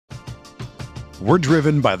We're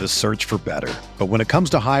driven by the search for better. But when it comes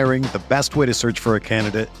to hiring, the best way to search for a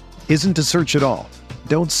candidate isn't to search at all.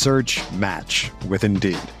 Don't search, match with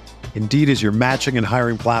Indeed. Indeed is your matching and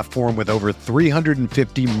hiring platform with over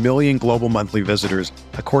 350 million global monthly visitors,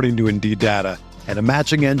 according to Indeed data, and a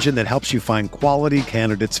matching engine that helps you find quality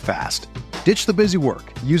candidates fast. Ditch the busy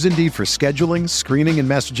work. Use Indeed for scheduling, screening, and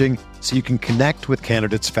messaging so you can connect with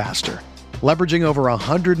candidates faster. Leveraging over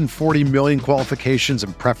 140 million qualifications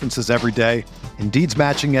and preferences every day, Indeed's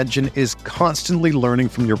matching engine is constantly learning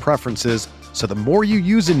from your preferences, so the more you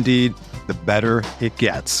use Indeed, the better it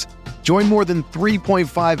gets. Join more than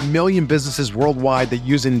 3.5 million businesses worldwide that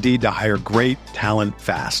use Indeed to hire great talent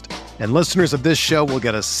fast. And listeners of this show will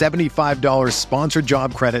get a $75 sponsored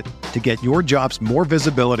job credit to get your jobs more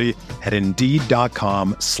visibility at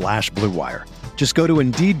Indeed.com/Blue Wire. Just go to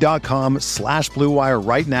Indeed.com/Blue Wire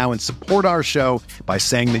right now and support our show by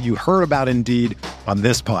saying that you heard about Indeed on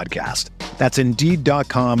this podcast. That's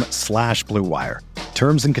Indeed.com/Blue Wire.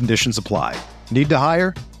 Terms and conditions apply. Need to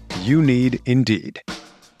hire? You need Indeed.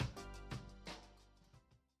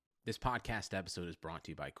 This podcast episode is brought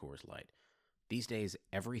to you by Coors Light. These days,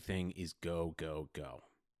 everything is go, go, go.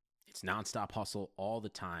 It's nonstop hustle all the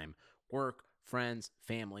time. Work, friends,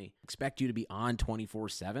 family, expect you to be on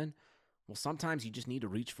 24/7. Well, sometimes you just need to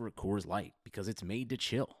reach for a Coors Light because it's made to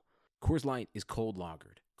chill. Coors Light is cold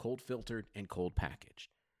lagered, cold filtered, and cold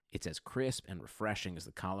packaged. It's as crisp and refreshing as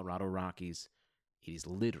the Colorado Rockies. It is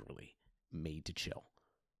literally made to chill.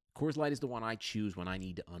 Coors Light is the one I choose when I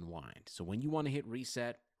need to unwind. So when you want to hit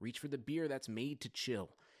reset, reach for the beer that's made to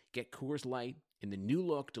chill. Get Coors Light in the new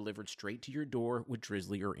look delivered straight to your door with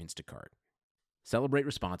Drizzly or Instacart. Celebrate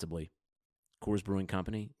responsibly. Coors Brewing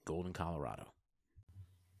Company, Golden, Colorado.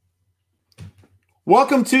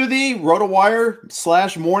 Welcome to the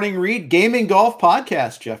RotoWire / Morning Read Gaming Golf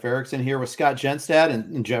Podcast. Jeff Erickson here with Scott Genstad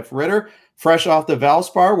and Jeff Ritter, fresh off the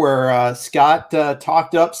Valspar, where Scott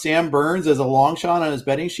talked up Sam Burns as a long shot on his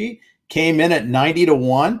betting sheet. Came in at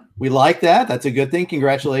 90-1. We like that. That's a good thing.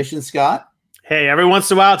 Congratulations, Scott. Hey, every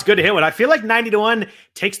once in a while, it's good to hit one. I feel like 90-1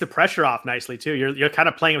 takes the pressure off nicely, too. You're kind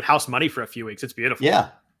of playing with house money for a few weeks. It's beautiful. Yeah,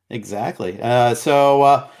 exactly.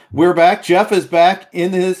 So we're back. Jeff is back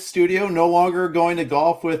in his studio, no longer going to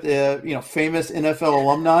golf with famous NFL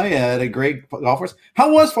alumni at a great golf course.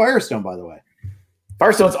 How was Firestone, by the way?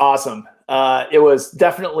 Firestone's awesome. It was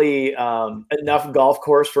definitely enough golf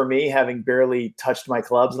course for me, having barely touched my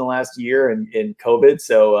clubs in the last year in COVID.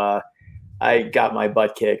 So I got my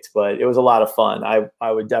butt kicked, but it was a lot of fun.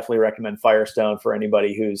 I would definitely recommend Firestone for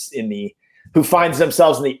anybody who finds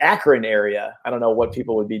themselves in the Akron area. I don't know what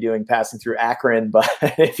people would be doing passing through Akron, but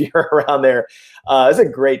if you're around there, it's a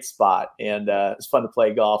great spot. And it's fun to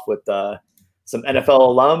play golf with some NFL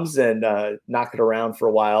alums and knock it around for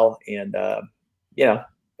a while. And,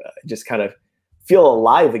 just kind of feel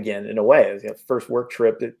alive again in a way. It was first work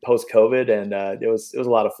trip post COVID, and it was a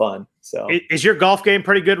lot of fun. So, is your golf game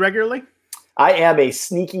pretty good regularly? I am a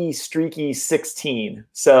sneaky, streaky 16.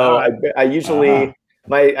 So I usually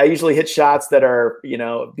hit shots that are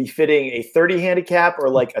befitting a 30 handicap or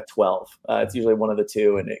like a 12. It's usually one of the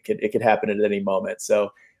two, and it could happen at any moment.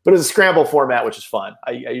 So, but it's a scramble format, which is fun.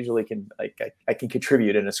 I usually can I can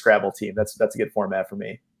contribute in a Scrabble team. That's a good format for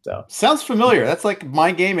me. So sounds familiar. That's like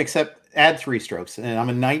my game, except add 3 strokes. And I'm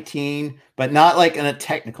a 19, but not like in a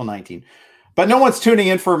technical 19. But no one's tuning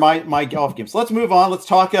in for my golf game. So let's move on. Let's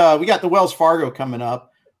talk. We got the Wells Fargo coming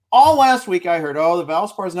up. All last week I heard, the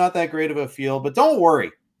Valspar is not that great of a field, but don't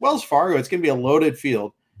worry. Wells Fargo, it's going to be a loaded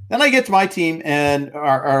field. Then I get to my team and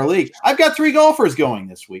our league. I've got 3 golfers going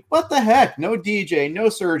this week. What the heck? No DJ, no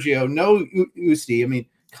Sergio, no Usti. I mean,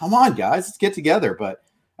 come on, guys. Let's get together. But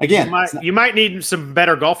again, you might need some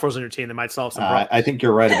better golfers on your team that might solve some problems. I think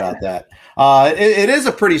you're right about that. It is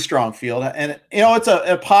a pretty strong field, and it's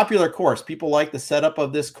a popular course. People like the setup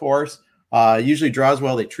of this course. Usually draws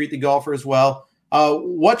well. They treat the golfers well.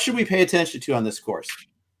 What should we pay attention to on this course?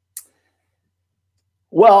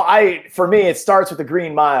 Well, for me, it starts with the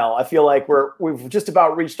Green Mile. I feel like we've just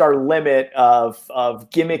about reached our limit of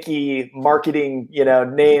gimmicky marketing,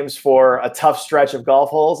 names for a tough stretch of golf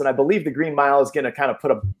holes, and I believe the Green Mile is going to kind of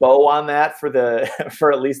put a bow on that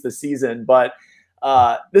for at least the season. But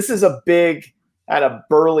this is a big kind of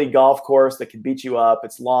burly golf course that can beat you up.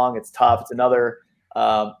 It's long, it's tough. It's another.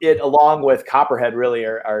 It along with Copperhead really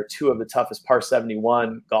are 2 of the toughest par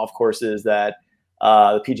 71 golf courses that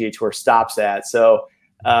the PGA Tour stops at. So.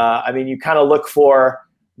 You kind of look for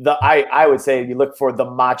I would say you look for the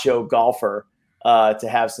macho golfer to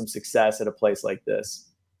have some success at a place like this.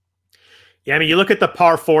 Yeah, I mean, you look at the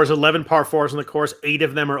par fours, 11 par fours on the course, 8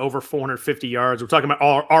 of them are over 450 yards. We're talking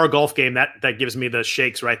about our golf game. That gives me the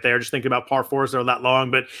shakes right there. Just thinking about par fours, they're that long,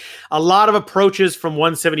 but a lot of approaches from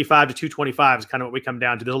 175 to 225 is kind of what we come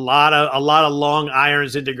down to. There's a lot of long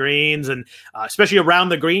irons into greens, and especially around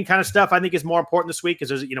the green kind of stuff, I think is more important this week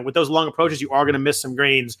because with those long approaches, you are going to miss some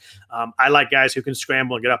greens. I like guys who can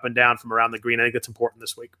scramble and get up and down from around the green. I think that's important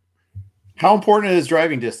this week. How important is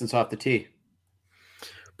driving distance off the tee?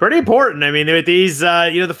 Pretty important. I mean, with these,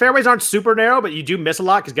 the fairways aren't super narrow, but you do miss a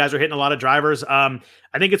lot because guys are hitting a lot of drivers. I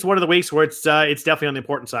think it's one of the weeks where it's definitely on the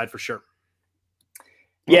important side for sure.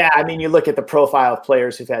 Yeah, I mean, you look at the profile of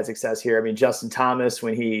players who've had success here. I mean, Justin Thomas,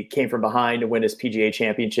 when he came from behind to win his PGA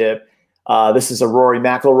championship, this is a Rory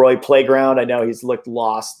McIlroy playground. I know he's looked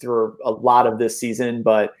lost through a lot of this season,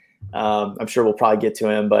 but I'm sure we'll probably get to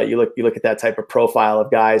him. But you look at that type of profile of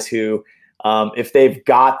guys who, if they've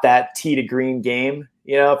got that tee to green game,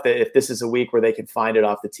 if this is a week where they can find it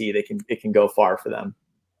off the tee, it can go far for them.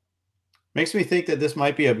 Makes me think that this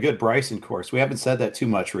might be a good Bryson course. We haven't said that too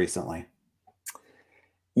much recently.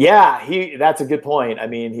 Yeah, that's a good point. I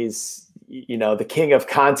mean, he's, the king of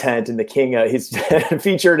content and the king he's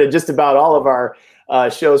featured in just about all of our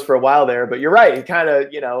shows for a while there, but you're right. He kind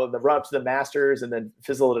of, the run up to the Masters and then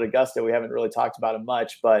fizzled at Augusta. We haven't really talked about him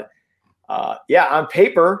much, but on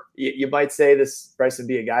paper, you might say this Bryson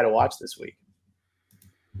be a guy to watch this week.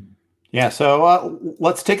 Yeah, so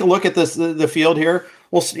let's take a look at the field here.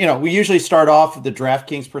 Well, we usually start off with the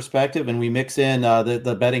DraftKings perspective, and we mix in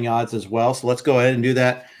the betting odds as well. So let's go ahead and do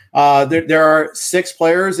that. There are 6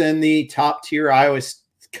 players in the top tier. I always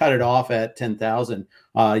cut it off at 10,000.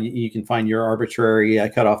 You can find your arbitrary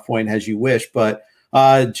cutoff point as you wish, but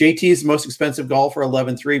JT's the most expensive golfer,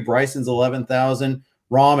 11.3. Bryson's 11,000.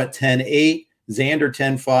 Rahm at 10.8. Xander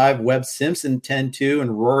 10.5. Webb Simpson 10.2,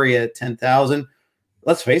 and Rory at 10,000.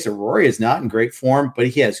 Let's face it, Rory is not in great form, but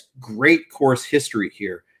he has great course history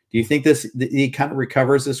here. Do you think he kind of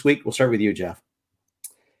recovers this week? We'll start with you, Jeff.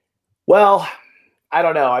 Well, I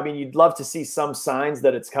don't know. I mean, you'd love to see some signs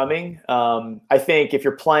that it's coming. I think if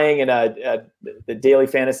you're playing in the daily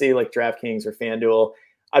fantasy like DraftKings or FanDuel,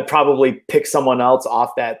 I'd probably pick someone else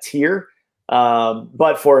off that tier.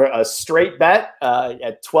 But for a straight bet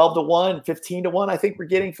at 12-1, 15-1, I think we're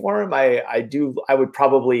getting for him. I would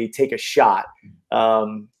probably take a shot.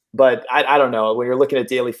 But I don't know, when you're looking at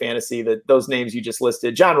daily fantasy, those names you just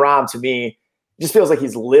listed, Jon Rahm to me just feels like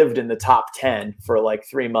he's lived in the top 10 for like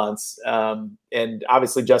 3 months. And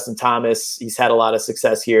obviously Justin Thomas, he's had a lot of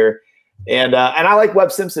success here. And I like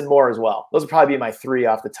Webb Simpson more as well. Those would probably be my 3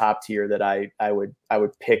 off the top tier that I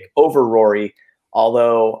would pick over Rory.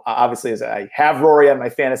 Although obviously as I have Rory on my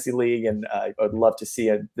fantasy league, and I would love to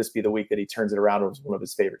see this be the week that he turns it around with one of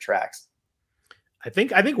his favorite tracks. I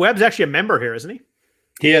think Webb's actually a member here, isn't he?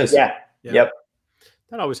 He is. Yeah. Yep.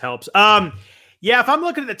 That always helps. Yeah, if I'm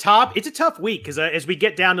looking at the top, it's a tough week because as we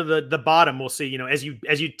get down to the bottom, we'll see, as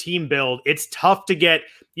you team build, it's tough to get.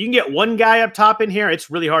 You can get one guy up top in here. It's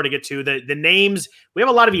really hard to get to. The names, we have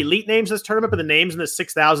a lot of elite names in this tournament, but the names in the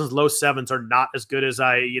 6,000s, low 7s are not as good as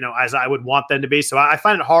I would want them to be. So I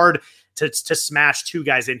find it hard to smash 2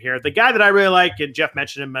 guys in here. The guy that I really like, and Jeff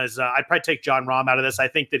mentioned him, as I'd probably take Jon Rahm out of this. I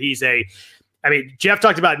think that he's Jeff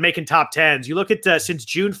talked about making top 10s. You look at since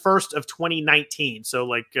June 1st of 2019. So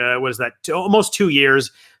what is that? Almost 2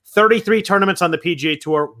 years, 33 tournaments on the PGA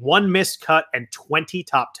Tour, 1 missed cut, and 20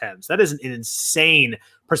 top 10s. That is an insane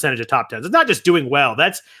percentage of top 10s. It's not just doing well.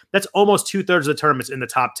 That's almost 2/3 of the tournaments in the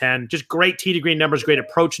top 10. Just great tee to green numbers, great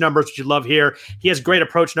approach numbers, which you love here. He has great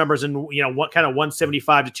approach numbers in what kind of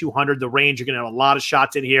 175 to 200, the range. You're going to have a lot of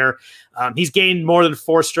shots in here. He's gained more than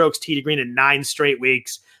 4 strokes tee to green in 9 straight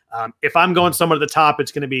weeks. If I'm going somewhere at the top,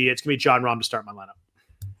 it's going to be Jon Rahm to start my lineup.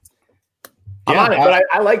 I'm on it, but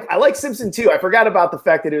I like Simpson too. I forgot about the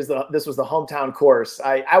fact that this was the hometown course.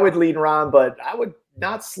 I would lead Rahm, but I would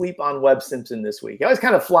not sleep on Webb Simpson this week. He always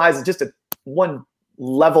kind of flies just one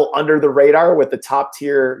level under the radar with the top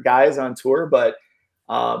tier guys on tour, but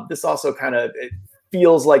this also it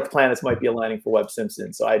feels like the planets might be aligning for Webb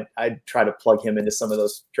Simpson. So I'd try to plug him into some of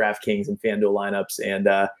those DraftKings and FanDuel lineups, and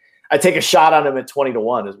I take a shot on him at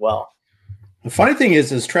 20-1 as well. The funny thing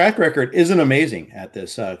is his track record isn't amazing at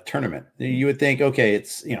this tournament. You would think, okay,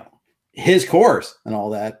 it's, his course and all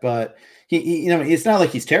that, but he it's not like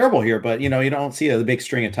he's terrible here, but you don't see the big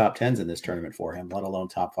string of top 10s in this tournament for him, let alone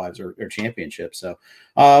top 5s or championships. So,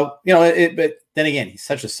 but then again, he's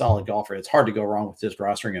such a solid golfer. It's hard to go wrong with just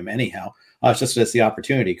rostering him anyhow. It's just the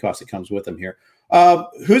opportunity cost that comes with him here.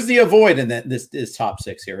 Who's the avoid in this top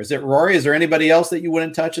 6 here? Is it Rory? Is there anybody else that you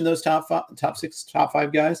wouldn't touch in those top 6, top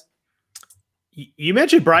 5 guys? You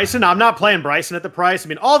mentioned Bryson. I'm not playing Bryson at the price. I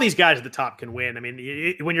mean, all these guys at the top can win. I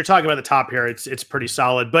mean, when you're talking about the top here, it's pretty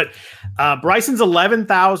solid. But Bryson's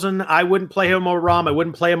 11,000. I wouldn't play him over Rahm. I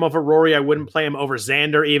wouldn't play him over Rory. I wouldn't play him over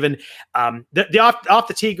Xander even. The off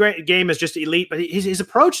the tee game is just elite. But his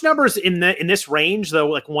approach numbers in this range, though,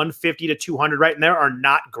 like 150 to 200 right in there, are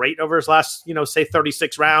not great over his last, say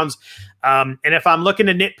 36 rounds. And if I'm looking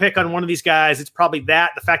to nitpick on one of these guys, it's probably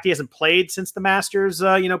that. The fact he hasn't played since the Masters,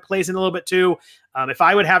 plays in a little bit too. If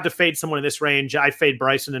I would have to fade someone in this range, I'd fade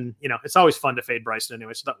Bryson, and it's always fun to fade Bryson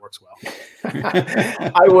anyway, so that works well.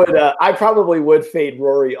 I probably would fade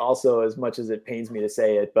Rory also, as much as it pains me to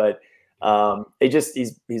say it, but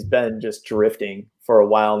he's been just drifting for a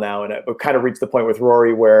while now, and I've kind of reached the point with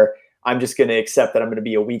Rory where I'm just going to accept that I'm going to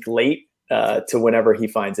be a week late to whenever he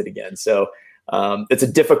finds it again. So it's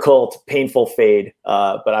a difficult, painful fade,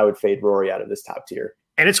 but I would fade Rory out of this top tier.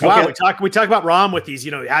 And it's wild. We talk about Rahm with these,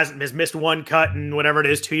 has missed one cut in whatever it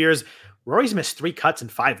is, 2 years. Rory's missed 3 cuts in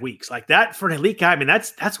 5 weeks. Like that for an elite guy. I mean,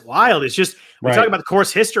 that's wild. It's just, we talk about the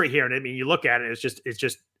course history here. And I mean, you look at it,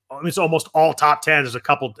 it's almost all top 10. There's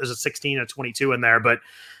a 16 and a 22 in there, but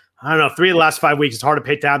I don't know. 3 of the last 5 weeks, it's hard to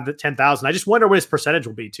pay down to 10,000. I just wonder what his percentage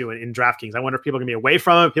will be too in DraftKings. I wonder if people are going to be away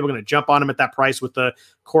from him, people are going to jump on him at that price with the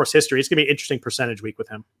course history. It's going to be an interesting percentage week with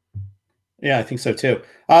him. Yeah, I think so too.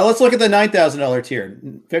 Let's look at the $9,000 tier.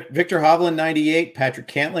 Victor Hovland, 98. Patrick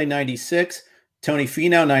Cantlay, 96. Tony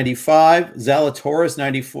Finau, 95. Zalatoris,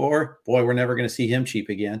 94. Boy, we're never going to see him cheap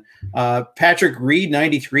again. Patrick Reed,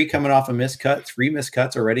 93, coming off a miscut. 3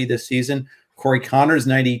 miscuts already this season. Corey Connors,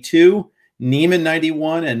 92. Neiman,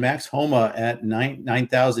 91. And Max Homa at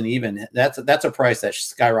 9,000 even. That's a price that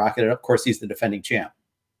skyrocketed. Of course, he's the defending champ.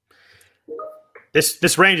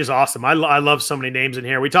 This range is awesome. I love so many names in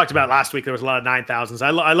here. We talked about last week. There was a lot of 9,000s.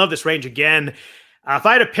 I love this range again. If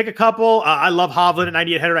I had to pick a couple, I love Hovland at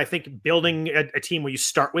 9,800. I think building a team where you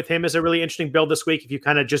start with him is a really interesting build this week. If you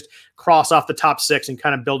kind of just cross off the top 6 and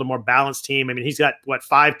kind of build a more balanced team. I mean, he's got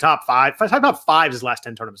 5 top 5s his last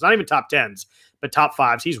 10 tournaments. Not even top 10s, but top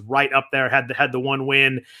 5s. He's right up there. Had the one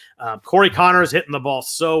win. Corey Connors hitting the ball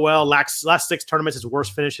so well. Last 6 tournaments, his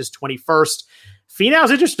worst finish is 21st.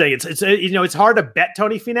 Finau's interesting. It's hard to bet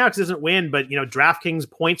Tony Finau because he doesn't win, but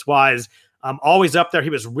DraftKings points wise, always up there. He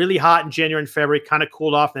was really hot in January and February, kind of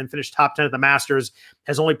cooled off, and then finished top 10 at the Masters.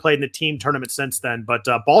 Has only played in the team tournament since then, but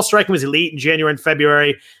ball striking was elite in January and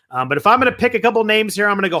February. But if I'm going to pick a couple names here,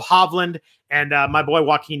 I'm going to go Hovland and my boy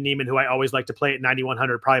Joaquin Niemann, who I always like to play at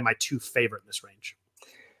 9,100, probably my 2 favorite in this range.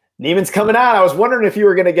 Niemann's coming out. I was wondering if you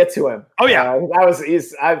were going to get to him. Oh yeah,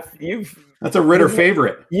 That's a Ritter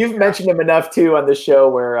favorite. You've mentioned him enough too on the show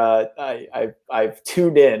where I've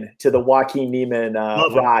tuned in to the Joaquin Niemann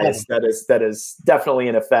rise that is definitely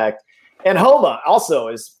in effect. And Homa also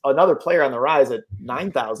is another player on the rise at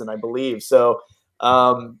 9,000, I believe. So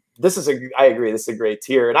I agree. This is a great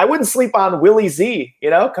tier, and I wouldn't sleep on Willie Z.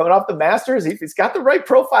 Coming off the Masters, he's got the right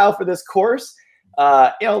profile for this course.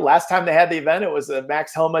 Last time they had the event, it was a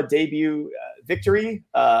Max Homa debut victory.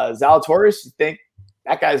 Zalatoris, you think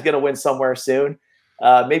that guy's going to win somewhere soon.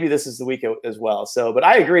 Maybe this is the week as well. So, but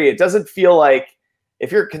I agree. It doesn't feel like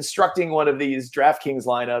if you're constructing one of these DraftKings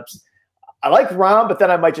lineups, I like Rahm, but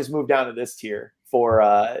then I might just move down to this tier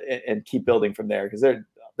and keep building from there. Because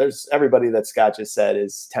there's everybody that Scott just said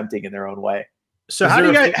is tempting in their own way. So how do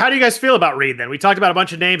you guys feel about Reed then? We talked about a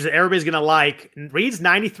bunch of names that everybody's going to like. Reed's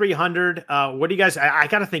 9,300. What do you guys? I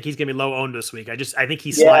got to think he's going to be low owned this week. I think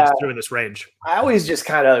he slides through in this range. I always just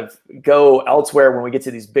kind of go elsewhere when we get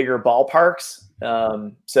to these bigger ballparks.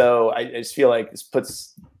 So I just feel like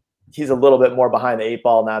he's a little bit more behind the 8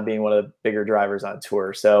 ball, not being one of the bigger drivers on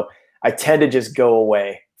tour. So I tend to just go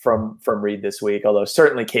away from Reed this week. Although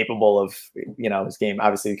certainly capable of his game.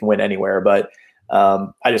 Obviously, he can win anywhere, but.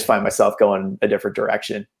 I just find myself going a different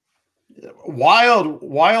direction.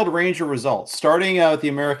 Wild range of results. Starting with the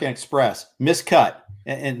American Express, miscut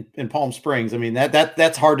in Palm Springs. I mean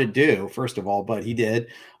that's hard to do, first of all, but he did.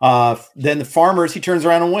 Then the Farmers, he turns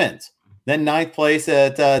around and wins. Then 9th place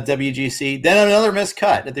at WGC. Then another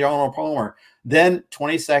miscut at the Arnold Palmer. Then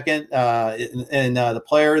 22nd in the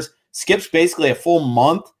Players. Skips basically a full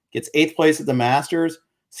month. Gets 8th place at the Masters.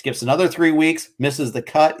 Skips another 3 weeks, misses the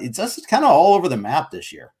cut. It's just kind of all over the map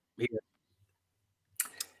this year.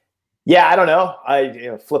 Yeah, I don't know.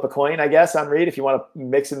 I flip a coin, I guess, on Reed. If you want to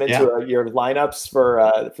mix him into your lineups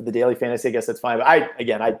for the daily fantasy, I guess that's fine. But I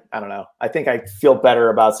don't know. I think I feel better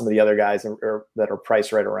about some of the other guys that are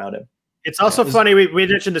priced right around him. It's also funny, we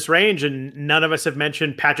mentioned this range, and none of us have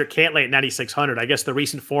mentioned Patrick Cantlay at 9,600. I guess the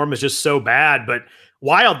recent form is just so bad, but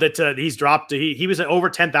wild that he's dropped. He was at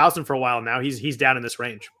over 10,000 for a while now. He's down in this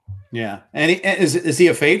range. Yeah. And is he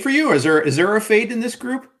a fade for you? Or is there a fade in this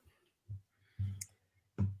group?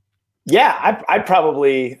 Yeah, I would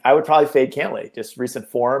probably fade Cantlay, just recent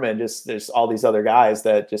form, and just there's all these other guys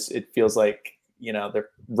that just it feels like, you know, they're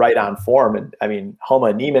right on form. And I mean, Homa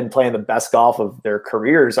and Niemann playing the best golf of their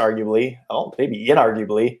careers, arguably. Oh, maybe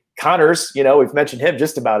inarguably. Connors, you know, we've mentioned him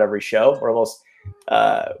just about every show. We're almost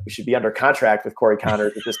we should be under contract with Corey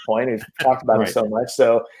Connors at this point. We've talked about him so much.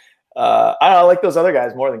 So I like those other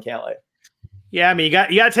guys more than Cantlay. Yeah, I mean, you got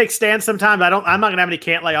to take stands sometimes. I'm not going to have any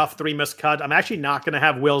Cantlay off 3 missed cut. I'm actually not going to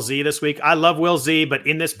have Will Z this week. I love Will Z, but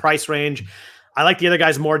in this price range, I like the other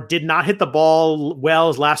guys more. Did not hit the ball well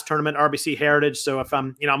his last tournament, RBC Heritage. So if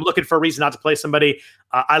I'm looking for a reason not to play somebody,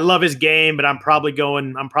 I love his game, but I'm probably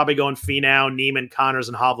going Finau, Niemann, Connors,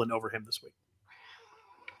 and Hovland over him this week.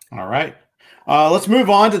 All right. Let's move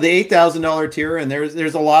on to the $8,000 tier, and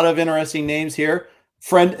there's a lot of interesting names here.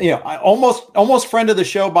 Friend, almost friend of the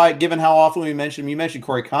show by given how often we mentioned him. You mentioned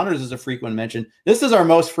Corey Connors as a frequent mention. This is our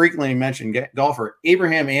most frequently mentioned golfer.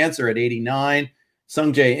 Abraham Answer at 89,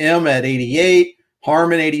 Sungjae Im at 88,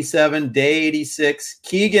 Harman 87, Day 86,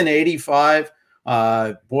 Keegan 85.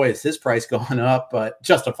 Boy, is his price going up, but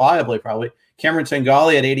justifiably probably. Cameron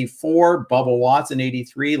Tengali at 84, Bubba Watson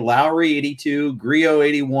 83, Lowry 82, Griot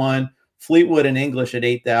 81, Fleetwood and English at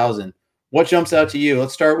 8,000. What jumps out to you?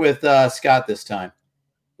 Let's start with Scott this time.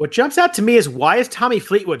 What jumps out to me is, why is Tommy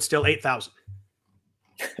Fleetwood still 8,000?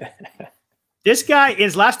 This guy, in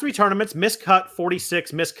his last 3 tournaments, miscut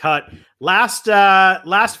 46, miscut.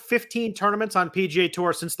 Last 15 tournaments on PGA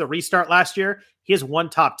Tour since the restart last year, he has 1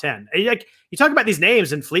 top 10. Like, you talk about these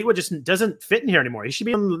names, and Fleetwood just doesn't fit in here anymore. He should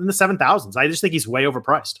be in the 7,000s. I just think he's way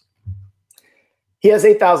overpriced. He has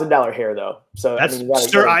 $8,000 hair, though. So that's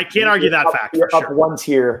I can't argue that fact. You're up 1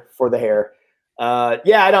 tier for the hair.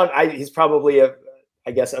 He's probably a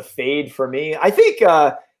fade for me. I think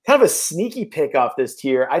kind of a sneaky pick off this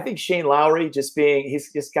tier. I think Shane Lowry,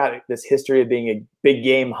 he's just got this history of being a big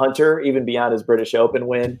game hunter, even beyond his British Open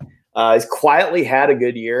win. He's quietly had a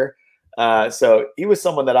good year. So he was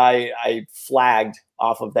someone that I flagged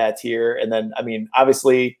off of that tier. And then, I mean,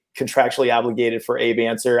 obviously contractually obligated for Abe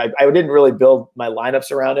Answer. I didn't really build my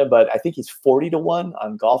lineups around him, but I think he's 40-1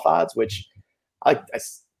 on golf odds, which I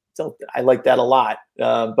like that a lot.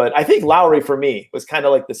 But I think Lowry for me was kind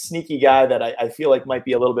of like the sneaky guy that I feel like might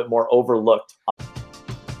be a little bit more overlooked.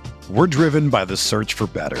 We're driven by the search for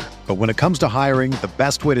better. But when it comes to hiring, the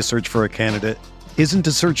best way to search for a candidate isn't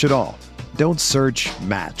to search at all. Don't search,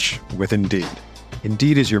 match with Indeed.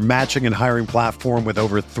 Indeed is your matching and hiring platform with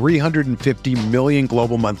over 350 million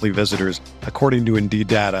global monthly visitors, according to Indeed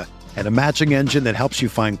data, and a matching engine that helps you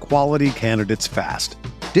find quality candidates fast.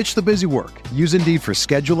 Ditch the busy work. Use Indeed for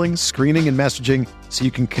scheduling, screening, and messaging so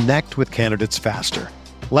you can connect with candidates faster.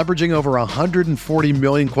 Leveraging over 140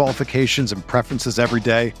 million qualifications and preferences every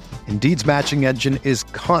day, Indeed's matching engine is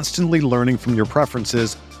constantly learning from your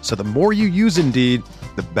preferences, so the more you use Indeed,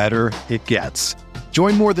 the better it gets.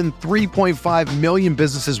 Join more than 3.5 million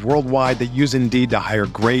businesses worldwide that use Indeed to hire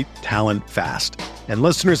great talent fast. And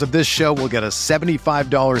listeners of this show will get a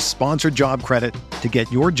 $75 sponsored job credit to get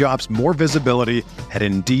your jobs more visibility at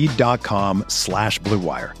Indeed.com/Blue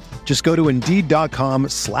Wire. Just go to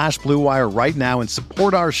Indeed.com/Blue Wire right now and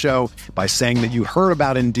support our show by saying that you heard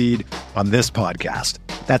about Indeed on this podcast.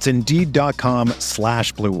 That's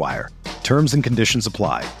Indeed.com/Blue Wire. Terms and conditions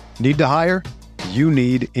apply. Need to hire? You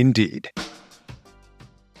need Indeed.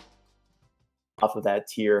 Off of that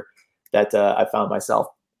tier that I found myself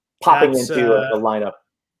popping into the lineup.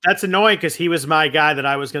 That's annoying because he was my guy that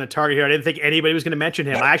I was going to target here. I didn't think anybody was going to mention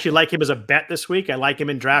him. I actually like him as a bet this week. I like him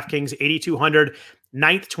in DraftKings, 8,200,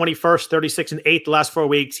 9th, 21st, 36, and 8th the last 4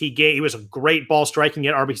 weeks. He was a great ball striking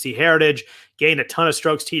at RBC Heritage, gained a ton of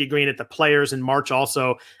strokes tee to green at the Players in March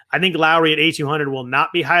also. I think Lowry at 8,200 will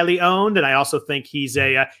not be highly owned, and I also think he'll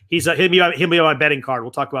be on my betting card. We'll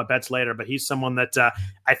talk about bets later, but he's someone that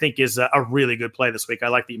I think is a really good play this week. I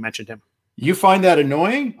like that you mentioned him. You find that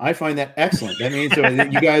annoying? I find that excellent. That means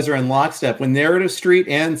you guys are in lockstep. When Narrative Street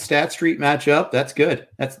and Stat Street match up, that's good.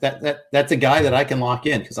 That's a guy that I can lock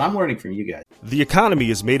in because I'm learning from you guys. The economy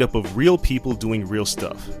is made up of real people doing real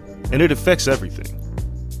stuff, and it affects everything,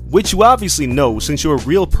 which you obviously know since you're a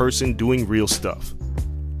real person doing real stuff.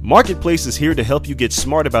 Marketplace is here to help you get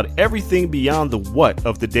smart about everything beyond the what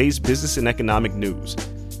of the day's business and economic news.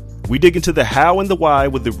 We dig into the how and the why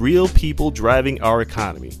with the real people driving our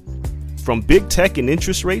economy. From big tech and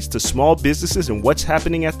interest rates to small businesses and what's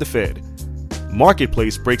happening at the Fed,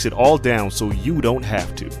 Marketplace breaks it all down so you don't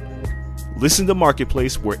have to. Listen to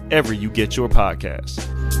Marketplace wherever you get your podcasts.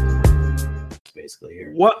 basically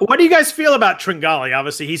here. What do you guys feel about Tringali?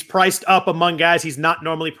 Obviously, he's priced up among guys he's not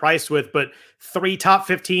normally priced with, but 3 top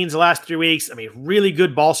 15s the last 3 weeks. I mean, really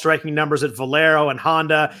good ball striking numbers at Valero and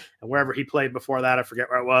Honda and wherever he played before that. I forget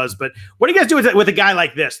where it was. But what do you guys do with a guy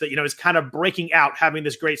like this that, is kind of breaking out, having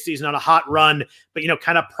this great season on a hot run, but,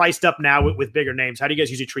 kind of priced up now with bigger names? How do you guys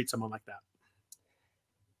usually treat someone like that?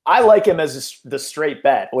 I like him as the straight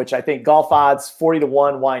bet, which I think golf odds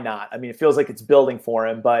 40-1. Why not? I mean, it feels like it's building for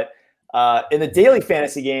him, but in the daily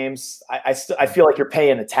fantasy games, I feel like you're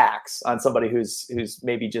paying a tax on somebody who's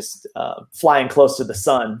maybe just flying close to the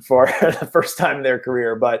sun for the first time in their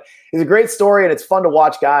career. But it's a great story, and it's fun to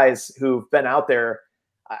watch guys who've been out there.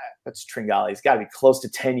 That's Tringali. He's got to be close to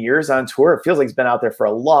 10 years on tour. It feels like he's been out there for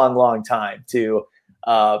a long, long time to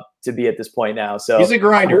be at this point now. So he's a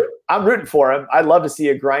grinder. I'm rooting for him. I'd love to see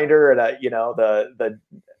a grinder and I don't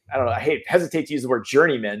know. I hesitate to use the word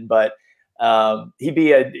journeyman, but it'd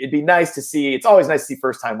be nice to see. It's always nice to see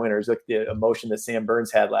first time winners, like the emotion that Sam Burns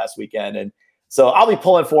had last weekend. And so I'll be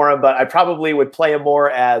pulling for him, but I probably would play him more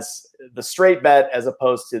as the straight bet as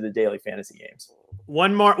opposed to the daily fantasy games.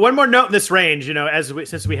 One more note in this range,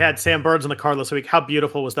 since we had Sam Burns on the card last week, how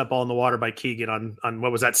beautiful was that ball in the water by Keegan on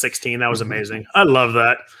what was that, 16? That was amazing. I love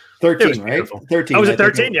that. 13, right? 13. Oh, was it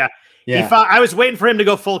 13? Yeah. Yeah. I was waiting for him to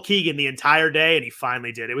go full Keegan the entire day, and he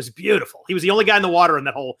finally did. It was beautiful. He was the only guy in the water in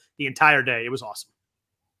the entire day. It was awesome.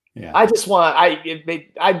 Yeah. I just want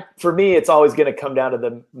for me, it's always going to come down to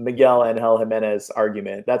the Miguel Angel Jimenez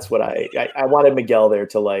argument. That's what I wanted Miguel there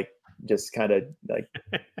to just kind of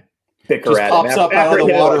bicker at him. Pops up out of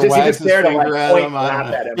the water, wags his finger at him.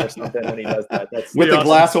 Laugh at him or something when he does that. That's with a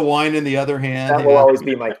glass of wine in the other hand. That will always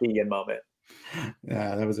be my Keegan moment.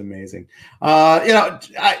 Yeah, that was amazing. A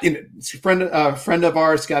friend of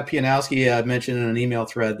ours, Scott Pianowski, mentioned in an email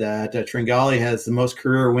thread that Tringali has the most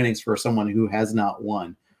career winnings for someone who has not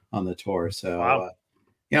won on the tour. So, wow.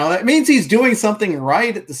 That means he's doing something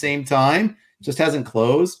right at the same time. Just hasn't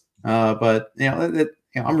closed. But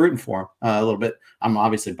I'm rooting for him a little bit. I'm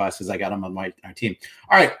obviously biased because I got him on my team.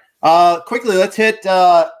 All right, quickly, let's hit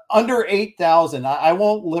under 8,000. I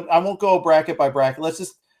won't go bracket by bracket.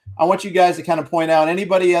 I want you guys to kind of point out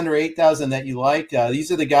anybody under 8,000 that you like.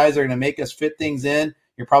 These are the guys that are going to make us fit things in.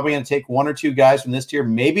 You're probably going to take 1 or 2 guys from this tier.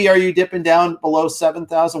 Maybe are you dipping down below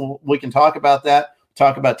 7,000? We can talk about that.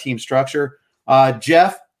 Talk about team structure.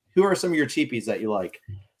 Jeff, who are some of your teepees that you like?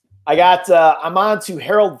 I got. I'm on to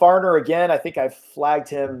Harold Varner again. I think I flagged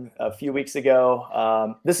him a few weeks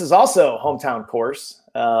ago. This is also hometown course.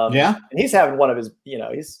 And he's having one of his.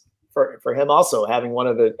 He's for him also having one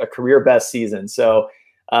of a career best season. So.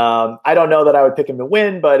 I don't know that I would pick him to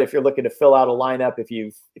win, but if you're looking to fill out a lineup, if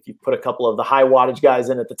you put a couple of the high wattage guys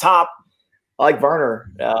in at the top, I like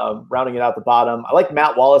Varner rounding it out the bottom. I like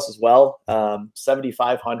Matt Wallace as well,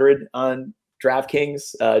 7,500 on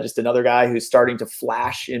DraftKings. Just another guy who's starting to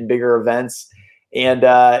flash in bigger events. And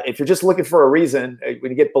if you're just looking for a reason,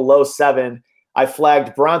 when you get below 7, I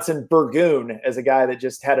flagged Bronson Burgoon as a guy that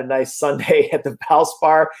just had a nice Sunday at the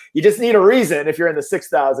Valspar. You just need a reason if you're in the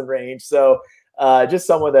 6,000 range. So. Just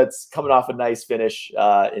someone that's coming off a nice finish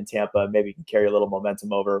in Tampa. Maybe can carry a little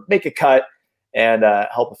momentum over, make a cut, and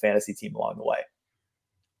help a fantasy team along the way.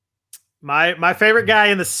 My favorite guy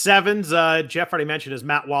in the 7s, Jeff already mentioned, is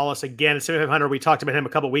Matt Wallace. Again, at 7,500, we talked about him a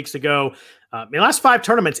couple of weeks ago. In the last 5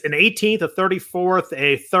 tournaments, an 18th, a 34th,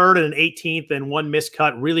 a 3rd, and an 18th, and 1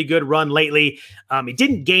 miscut. Really good run lately. He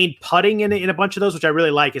didn't gain putting in a bunch of those, which I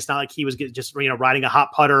really like. It's not like he was just riding a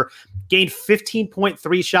hot putter. Gained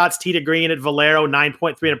 15.3 shots tee to green at Valero,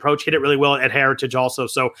 9.3 in approach. Hit it really well at Heritage also.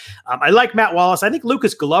 So I like Matt Wallace. I think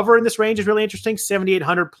Lucas Glover in this range is really interesting.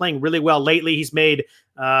 7,800, playing really well lately. He's made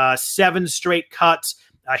 7 straight cuts.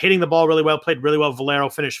 Hitting the ball really well, played really well. Valero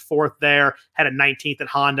finished 4th there, had a 19th at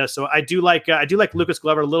Honda. So I do like Lucas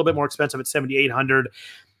Glover, a little bit more expensive at 7,800.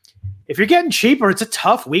 If you're getting cheaper, it's a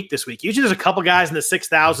tough week this week. Usually there's a couple guys in the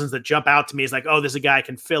 6,000s that jump out to me as like, oh, this is a guy I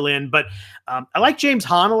can fill in. But I like James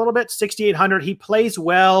Hahn a little bit, 6,800. He plays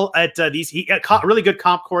well at really good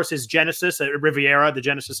comp courses, Genesis at Riviera, the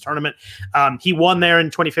Genesis tournament. He won there in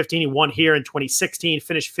 2015. He won here in 2016,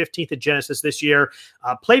 finished 15th at Genesis this year.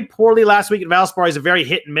 Played poorly last week at Valspar. He's a very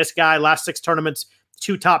hit and miss guy. Last 6 tournaments,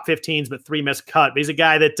 2 top 15s, but 3 missed cut. But he's a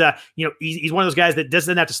guy that, he's one of those guys that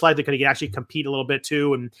doesn't have to slide. That can actually compete a little bit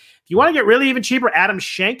too. And if you want to get really even cheaper, Adam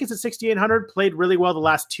Schenk is at 6,800, played really well the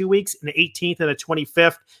last 2 weeks, an 18th and a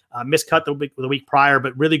 25th, missed cut the week prior,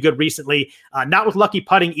 but really good recently. Not with lucky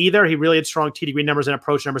putting either. He really had strong tee to green numbers and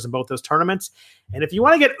approach numbers in both those tournaments. And if you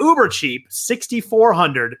want to get uber cheap,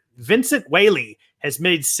 6,400, Vincent Whaley has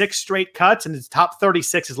made 6 straight cuts and is top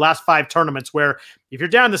 36 his last 5 tournaments, where if you're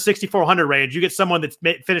down in the 6,400 range, you get someone that's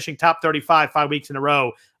finishing top 35 5 weeks in a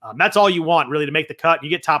row. That's all you want, really, to make the cut. You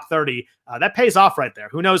get top 30. That pays off right there.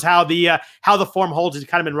 Who knows how the form holds? He's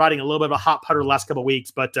kind of been riding a little bit of a hot putter the last couple of weeks.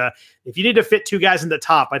 But if you need to fit 2 guys in the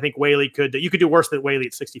top, I think Whaley you could do worse than Whaley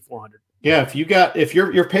at 6,400. Yeah, if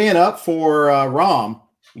you're paying up for Rahm,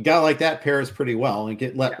 a guy like that pairs pretty well and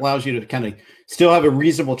allows you to kind of still have a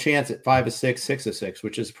reasonable chance at 5 of 6, 6 of 6,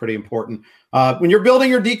 which is pretty important. When you're building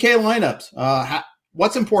your DK lineups,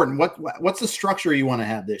 what's important? What's the structure you want to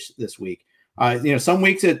have this week? Some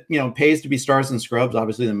weeks it pays to be stars and scrubs.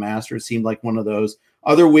 Obviously, the Masters seemed like one of those.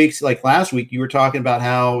 Other weeks, like last week, you were talking about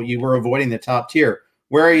how you were avoiding the top tier.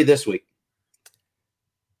 Where are you this week?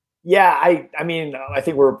 Yeah, I mean, I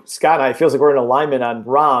think Scott and I, it feels like we're in alignment on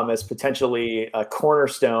Rahm as potentially a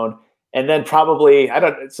cornerstone. And then probably,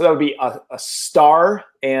 so that would be a star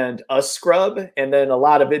and a scrub, and then a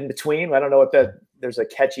lot of in between. I don't know if there's a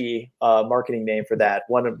catchy marketing name for that.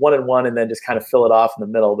 One and one, and then just kind of fill it off in the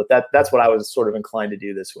middle. But that's what I was sort of inclined to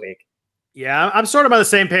do this week. Yeah, I'm sort of on the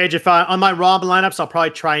same page. If on my Rahm lineups, I'll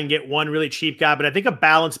probably try and get one really cheap guy, but I think a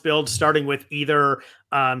balanced build starting with maybe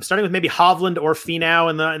Hovland or Finau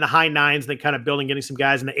in the high 9s, and then kind of getting some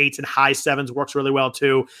guys in the 8s and high 7s works really well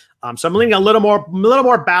too. So I'm leaning a little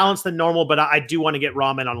more balanced than normal, but I do want to get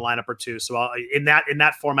Rahm in on a lineup or two. So in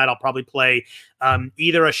that format, I'll probably play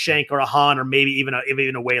either a Schenk or a Hahn, or maybe even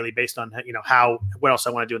a Whaley, based on what else I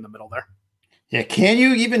want to do in the middle there. Yeah, can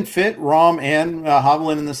you even fit Rahm and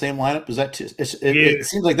Hovland in the same lineup? Is that it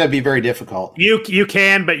seems like that'd be very difficult. You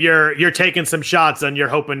can, but you're taking some shots and you're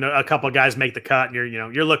hoping a couple of guys make the cut. And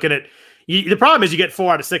you're looking at the problem is you get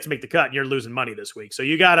 4 out of 6 make the cut, and you're losing money this week. So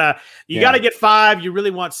you gotta get 5. You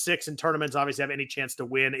really want 6 in tournaments. Obviously, have any chance to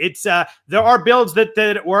win. It's there are builds that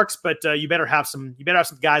it works, but you better have some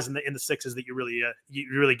guys in the 6s that you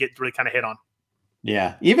really get kind of hit on.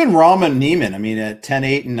 Yeah, even Rahm and Niemann. I mean, at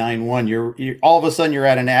 10-8 and 9-1, you're all of a sudden you're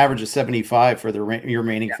at an average of 75 for your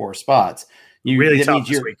remaining 4 spots. Really tough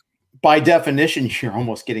this week. By definition, you're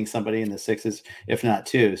almost getting somebody in the 6s, if not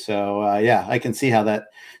 2. So I can see how that.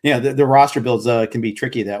 The roster builds can be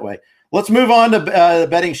tricky that way. Let's move on to the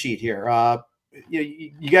betting sheet here.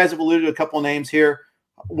 You guys have alluded to a couple names here.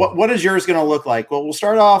 What is yours going to look like? Well, we'll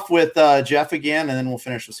start off with Jeff again, and then we'll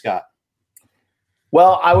finish with Scott.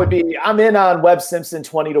 Well, I'm in on Webb Simpson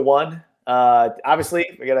 20-1. Obviously,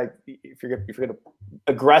 if you're gonna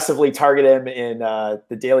aggressively target him in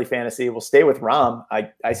the daily fantasy, we'll stay with Rahm.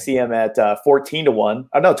 I see him at 14-1.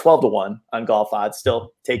 Oh no, 12-1 on golf odds.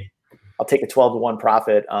 I'll take a 12-1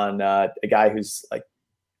 profit on a guy who's like,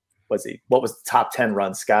 what was the top 10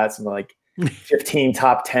 run, Scott? Something like 15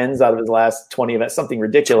 top 10s out of his last 20 events, something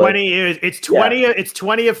ridiculous. It's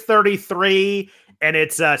 20 of 33. And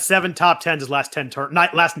it's 7 top 10s his last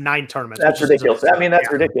 9 tournaments. That's ridiculous.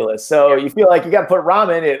 That's ridiculous. So you feel like you got to put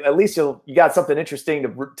Rahm in. At least you got something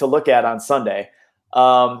interesting to look at on Sunday.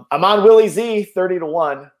 I'm on Willie Z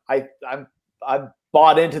 30-1. I'm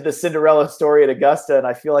bought into the Cinderella story at Augusta, and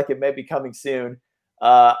I feel like it may be coming soon.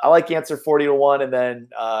 I like Answer 40-1, and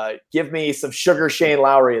then give me some Sugar Shane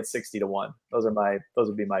Lowry at 60-1. Those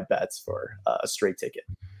would be my bets for a straight ticket.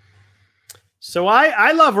 So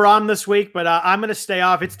I love Rahm this week, but I'm going to stay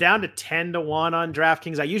off. It's down to 10-1 on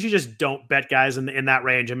DraftKings. I usually just don't bet guys in that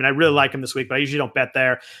range. I mean, I really like him this week, but I usually don't bet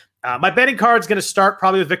there. My betting card is going to start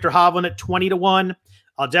probably with Victor Hovland at 20-1.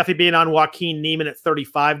 I'll definitely be in on Joaquin Niemann at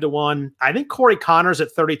 35-1. I think Corey Connors at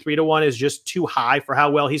 33-1 is just too high for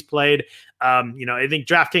how well he's played. I think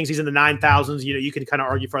DraftKings, he's in the 9,000s. You can kind of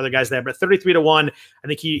argue for other guys there, but 33-1, I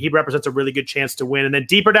think he represents a really good chance to win. And then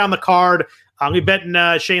deeper down the card, I'm going to be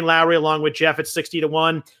betting Shane Lowry along with Jeff at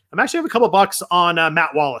 60-1. I'm actually have a couple bucks on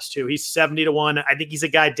Matt Wallace too. He's 70-1. I think he's a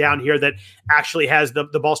guy down here that actually has the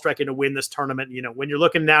ball striking to win this tournament. When you're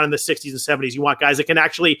looking down in the 60s and 70s, you want guys that can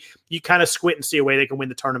actually, you kind of squint and see a way they can win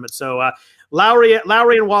the tournament. So Lowry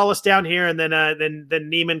and Wallace down here, and then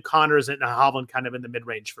Niemann, Connors, and Hovland kind of in the mid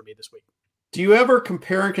range for me this week. Do you ever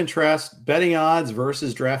compare and contrast betting odds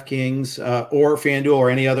versus DraftKings or FanDuel or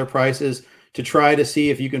any other prices to try to see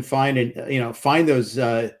if you can find those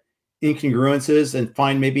incongruences and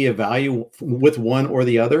find maybe a value with one or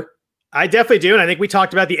the other? I definitely do. And I think we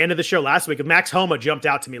talked about the end of the show last week. Max Homa jumped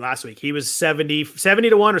out to me last week. He was 70-1 or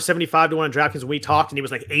 75-1 on DraftKings when we talked, and he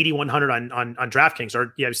was like 8,100 on DraftKings,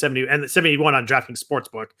 or 70 and 71 on DraftKings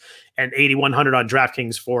Sportsbook, and 8,100 on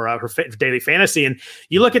DraftKings for daily fantasy. And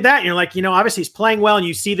you look at that, and you're like, obviously he's playing well, and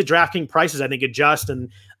you see the DraftKings prices, I think, adjust. And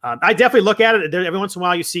I definitely look at it. Every once in a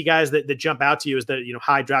while, you see guys that jump out to you as the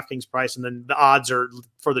high DraftKings price, and then the odds are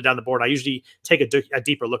further down the board. I usually take a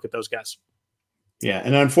deeper look at those guys. Yeah,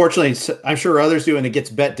 and unfortunately, I'm sure others do, and it gets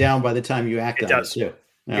bet down by the time you act on it too.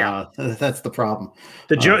 Yeah, that's the problem.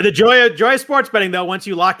 The joy of sports betting, though, once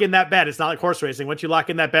you lock in that bet, it's not like horse racing. Once you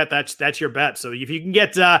lock in that bet, that's your bet. So if you can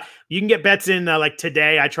get bets in like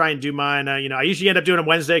today, I try and do mine. I usually end up doing them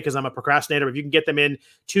Wednesday because I'm a procrastinator. But if you can get them in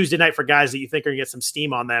Tuesday night for guys that you think are gonna get some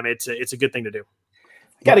steam on them, it's a good thing to do.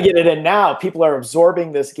 Got to get it in now. People are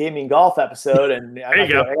absorbing this gaming golf episode, and I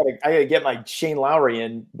gotta get my Shane Lowry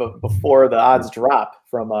in before the odds drop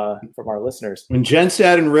from our listeners. When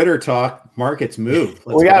Jenstad and Ritter talk, markets move.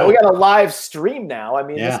 We got a live stream now. I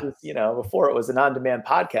mean, This is before it was an on-demand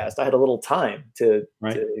podcast. I had a little time to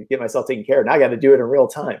get myself taken care of. Now I got to do it in real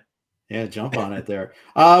time. Yeah, jump on it there.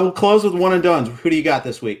 We'll close with one and done. Who do you got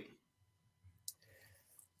this week?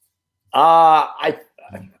 I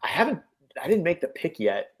didn't make the pick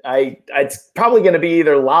yet. It's probably going to be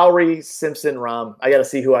either Lowry, Simpson, Rahm. I got to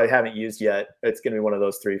see who I haven't used yet. It's going to be one of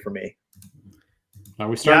those three for me. Are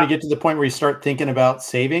we starting to get to the point where you start thinking about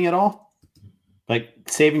saving at all? Like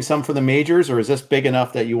saving some for the majors, or is this big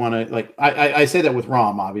enough that you want to like? I say that with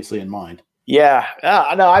Rahm obviously in mind. Yeah,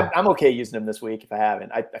 no, I'm okay using him this week if I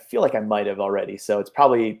haven't. I feel like I might have already. So it's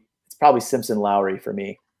probably Simpson, Lowry for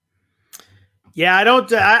me. Yeah, I don't.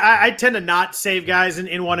 I tend to not save guys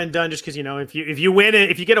in one and done just because if you win it,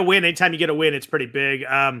 if you get a win, anytime you get a win, it's pretty big.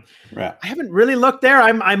 I haven't really looked there.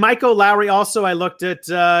 I might go Lowry also. I looked at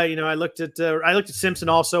Simpson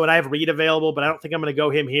also, and I have Reed available, but I don't think I'm going to go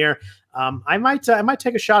him here. I might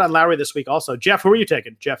take a shot on Lowry this week also. Jeff, who are you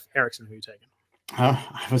taking? Jeff Erickson, who are you taking?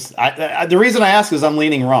 The reason I ask is I'm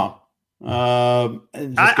leaning wrong. I've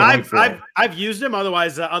used him.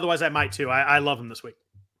 Otherwise I might too. I love him this week.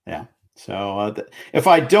 Yeah. So if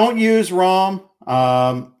I don't use Rahm,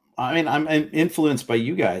 I'm influenced by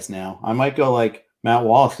you guys now. I might go like Matt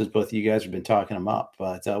Wallace because both of you guys have been talking him up,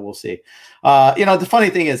 but we'll see. The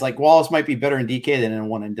funny thing is like Wallace might be better in DK than in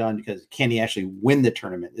one and done because can he actually win the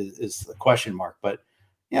tournament is the question mark. But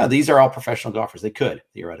these are all professional golfers. They could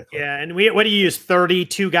theoretically. Yeah, and what do you use?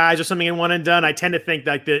 32 guys or something in one and done. I tend to think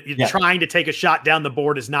like trying to take a shot down the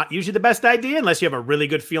board is not usually the best idea unless you have a really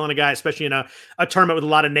good feel in a guy, especially in a tournament with a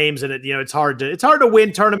lot of names in it. It's hard to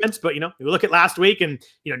win tournaments. But we look at last week and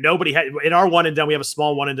nobody had in our one and done. We have a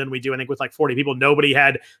small one and done. We do I think with like 40 people. Nobody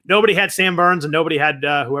had Sam Burns and nobody had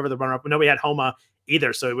whoever the runner up. Nobody had Homa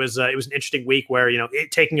either. So it was an interesting week where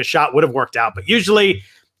taking a shot would have worked out. But usually.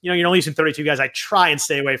 You're only using 32 guys. I try and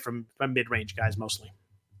stay away from mid-range guys mostly.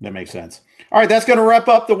 That makes sense. All right, that's going to wrap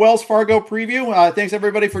up the Wells Fargo preview. Thanks,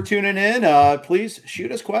 everybody, for tuning in. Please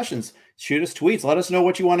shoot us questions. Shoot us tweets. Let us know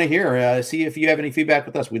what you want to hear. See if you have any feedback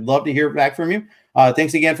with us. We'd love to hear back from you.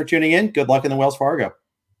 Thanks again for tuning in. Good luck in the Wells Fargo.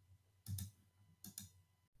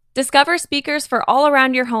 Discover speakers for all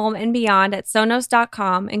around your home and beyond at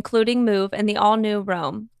Sonos.com, including Move and the all-new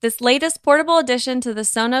Roam. This latest portable addition to the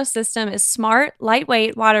Sonos system is smart,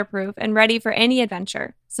 lightweight, waterproof, and ready for any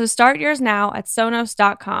adventure. So start yours now at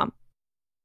Sonos.com.